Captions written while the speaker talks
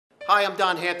Hi, I'm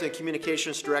Don Hampton,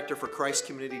 Communications Director for Christ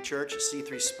Community Church,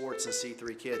 C3 Sports and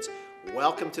C3 Kids.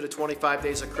 Welcome to the 25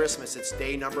 Days of Christmas. It's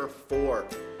day number 4.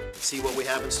 Let's see what we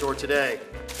have in store today.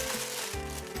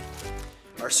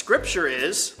 Our scripture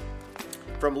is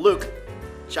from Luke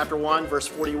chapter 1, verse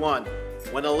 41.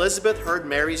 When Elizabeth heard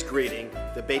Mary's greeting,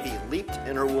 the baby leaped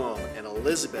in her womb, and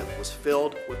Elizabeth was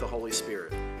filled with the Holy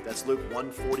Spirit. That's Luke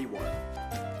 1:41.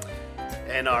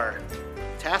 And our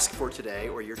task for today,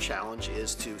 or your challenge,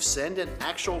 is to send an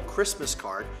actual Christmas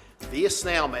card via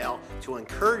snail mail to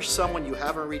encourage someone you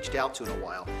haven't reached out to in a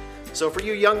while. So for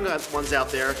you young ones out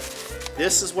there,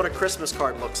 this is what a Christmas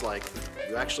card looks like.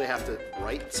 You actually have to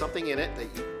write something in it that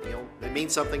that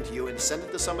means something to you and send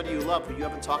it to somebody you love who you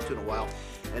haven't talked to in a while.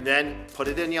 And then put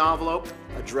it in the envelope,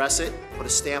 address it, put a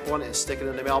stamp on it, and stick it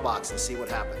in the mailbox and see what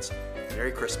happens.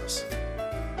 Merry Christmas.